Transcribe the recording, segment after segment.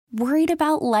Worried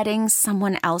about letting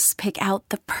someone else pick out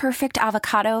the perfect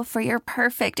avocado for your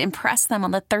perfect impress them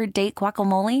on the third date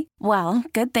guacamole? Well,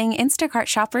 good thing Instacart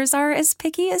shoppers are as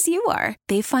picky as you are.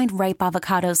 They find ripe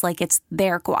avocados like it's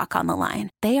their guac on the line.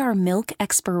 They are milk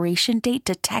expiration date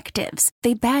detectives.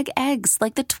 They bag eggs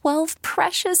like the 12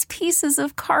 precious pieces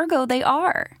of cargo they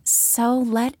are. So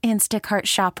let Instacart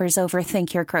shoppers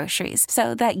overthink your groceries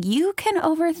so that you can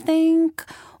overthink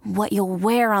what you'll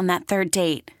wear on that third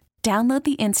date. Download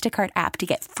the Instacart app to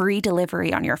get free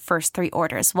delivery on your first 3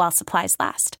 orders while supplies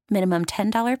last. Minimum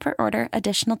 $10 per order.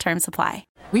 Additional terms apply.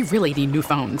 We really need new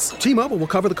phones. T-Mobile will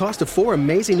cover the cost of 4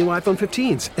 amazing new iPhone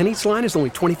 15s, and each line is only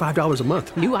 $25 a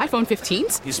month. New iPhone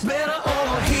 15s? It's better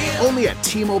over here. Only at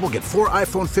T-Mobile, get 4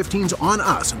 iPhone 15s on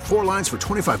us and 4 lines for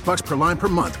 $25 per line per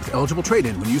month with eligible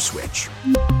trade-in when you switch.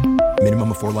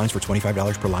 Minimum of 4 lines for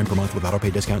 $25 per line per month with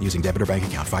autopay discount using debit or bank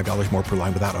account. $5 more per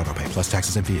line without autopay, plus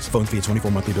taxes and fees. Phone fee at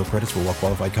 24 monthly bill credits for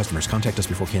well-qualified customers. Contact us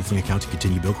before canceling account to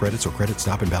continue bill credits or credit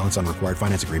stop and balance on required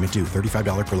finance agreement due.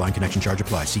 $35 per line connection charge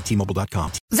applies. See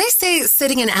T-Mobile.com. They say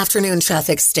sitting in afternoon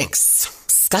traffic stinks.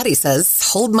 Scotty says,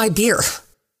 hold my beer.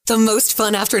 The most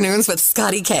fun afternoons with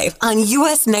Scotty K on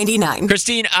US 99.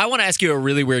 Christine, I want to ask you a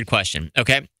really weird question,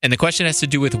 okay? And the question has to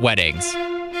do with weddings.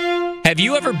 Have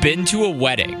you ever been to a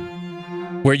wedding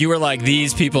where you were like,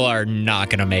 these people are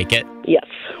not going to make it? Yes.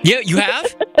 Yeah, you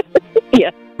have?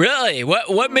 Yes. Really?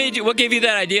 What gave you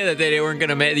that idea that they weren't going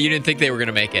to make? You didn't think they were going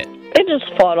to make it? They just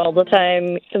fought all the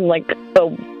time, in like a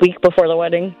week before the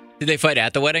wedding. Did they fight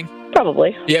at the wedding?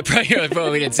 Probably. Yeah,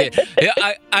 probably didn't see it. Yeah,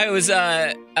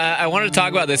 I wanted to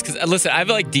talk about this because listen, I've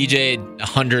like DJ'd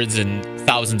hundreds and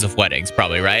thousands of weddings,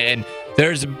 probably, right? And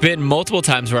there's been multiple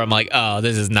times where I'm like, oh,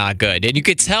 this is not good. And you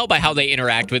could tell by how they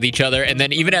interact with each other. And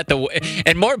then even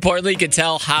and more importantly, you could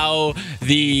tell how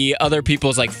the other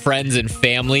people's like friends and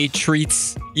family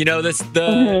treats,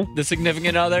 the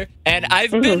significant other. And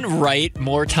I've been right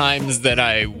more times than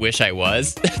I wish I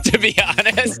was, to be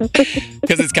honest,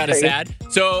 because it's kind of sad.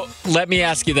 So let me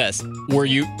ask you this. Were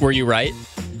you right?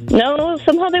 No,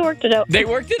 somehow they worked it out. They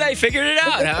worked it? I figured it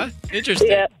out, huh? Interesting.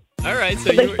 Yeah. All right, so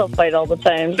but they still fight all the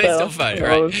time. They still fight,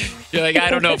 right? You're like,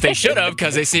 I don't know if they should have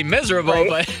because they seem miserable,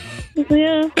 right. But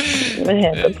yeah, it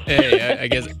happens. Hey, I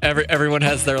guess everyone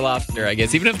has their lobster. I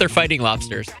guess even if they're fighting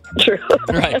lobsters. True.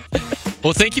 Right.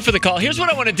 Well, thank you for the call. Here's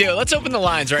what I want to do. Let's open the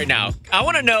lines right now. I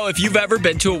want to know if you've ever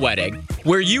been to a wedding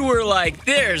where you were like,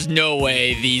 "There's no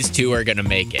way these two are gonna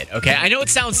make it." Okay, I know it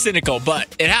sounds cynical,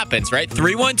 but it happens, right?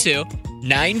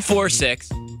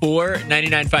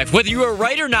 312-946-4995. Whether you were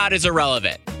right or not is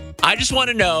irrelevant. I just want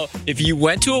to know if you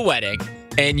went to a wedding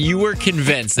and you were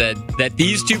convinced that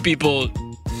these two people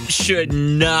should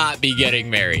not be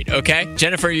getting married, okay?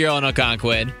 Jennifer, you're on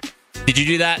Algonquin. Did you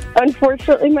do that?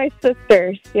 Unfortunately, my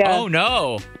sister, yeah. Oh,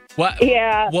 no. What?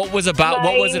 Yeah. What was it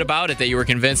about it that you were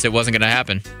convinced it wasn't going to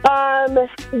happen?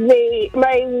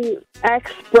 My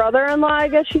ex-brother-in-law, I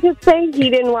guess you could say, he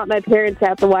didn't want my parents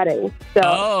at the wedding. So.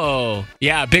 Oh,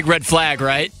 yeah, big red flag,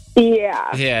 right?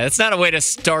 Yeah. Yeah, it's not a way to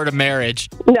start a marriage.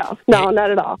 No,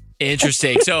 not at all.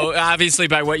 Interesting. So, obviously,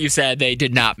 by what you said, they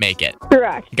did not make it.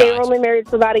 Correct. Gotcha. They were only married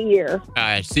for about a year.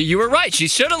 So you were right. She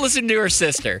should have listened to her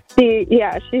sister. She should.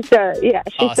 Yeah, she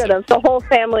awesome. should have. The whole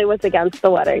family was against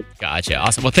the wedding. Gotcha.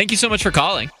 Awesome. Well, thank you so much for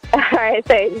calling. All right,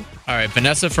 thanks. All right,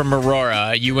 Vanessa from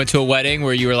Aurora, you went to a wedding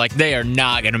where you were like, they are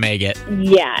not going to make it.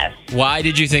 Yes. Why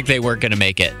did you think they weren't going to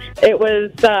make it? It was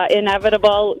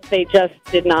inevitable. They just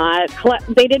did not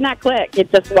they did not click.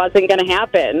 It just wasn't going to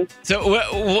happen. So,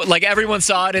 like, everyone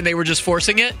saw it and they were just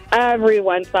forcing it?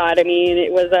 Everyone saw it. I mean,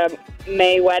 it was a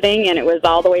May wedding, and it was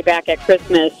all the way back at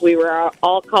Christmas. We were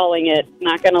all calling it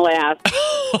not going to last.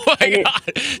 Oh, my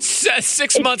God.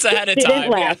 6 months ahead of time.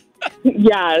 Didn't last.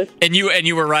 Yes. And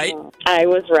you were right? I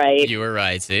was right. You were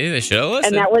right. See, they should have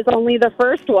listened. And that was only the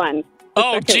first one.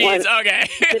 Oh, jeez. Okay.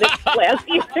 Last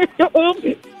year. Oops.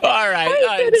 All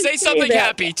right. Say something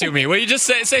happy to me. Will you just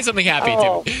say something happy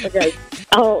to me? Okay.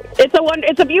 Oh,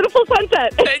 it's a beautiful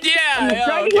sunset. Yeah.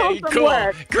 Driving home from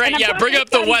work. Great. Yeah. Bring up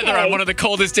the weather on one of the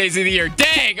coldest days of the year.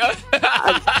 Dang.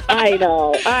 I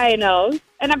know.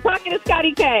 And I'm talking to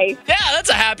Scotty K. Yeah, that's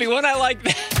a happy one. I like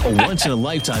that. A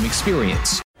once-in-a-lifetime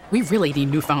experience. We really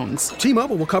need new phones.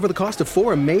 T-Mobile will cover the cost of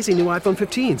 4 amazing new iPhone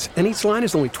 15s, and each line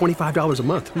is only $25 a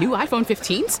month. New iPhone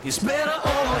 15s? It's better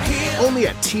over here. Only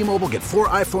at T-Mobile, get 4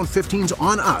 iPhone 15s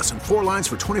on us and 4 lines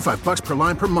for $25 per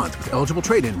line per month with eligible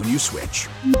trade-in when you switch.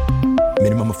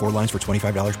 Minimum of 4 lines for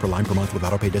 $25 per line per month with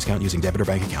autopay discount using debit or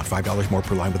bank account. $5 more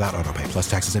per line without autopay, plus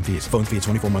taxes and fees. Phone fee at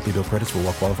 24 monthly bill credits for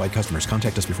well-qualified customers.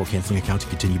 Contact us before canceling account to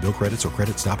continue bill credits or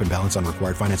credit stop and balance on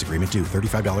required finance agreement due.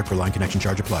 $35 per line connection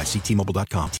charge applies. See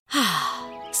T-Mobile.com.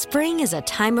 Spring is a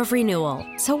time of renewal,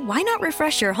 so why not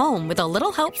refresh your home with a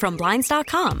little help from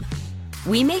Blinds.com?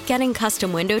 We make getting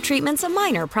custom window treatments a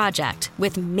minor project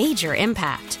with major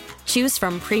impact. Choose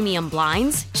from premium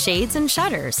blinds, shades, and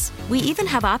shutters. We even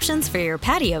have options for your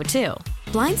patio, too.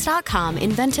 Blinds.com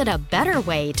invented a better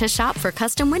way to shop for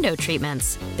custom window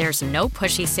treatments. There's no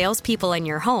pushy salespeople in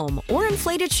your home or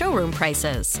inflated showroom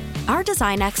prices. Our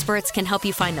design experts can help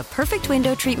you find the perfect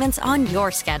window treatments on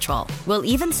your schedule. We'll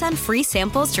even send free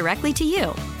samples directly to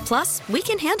you. Plus, we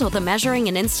can handle the measuring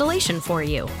and installation for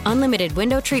you. Unlimited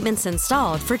window treatments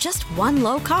installed for just one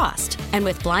low cost. And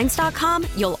with Blinds.com,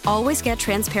 you'll always get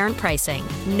transparent pricing.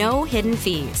 No hidden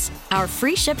fees. Our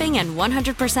free shipping and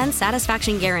 100%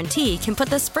 satisfaction guarantee can put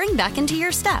the spring back into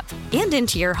your step and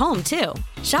into your home, too.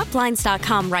 Shop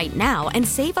Blinds.com right now and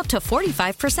save up to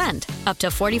 45%. Up to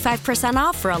 45%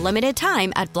 off for a limited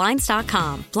time at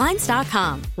Blinds.com.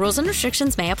 Blinds.com. Rules and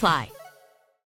restrictions may apply.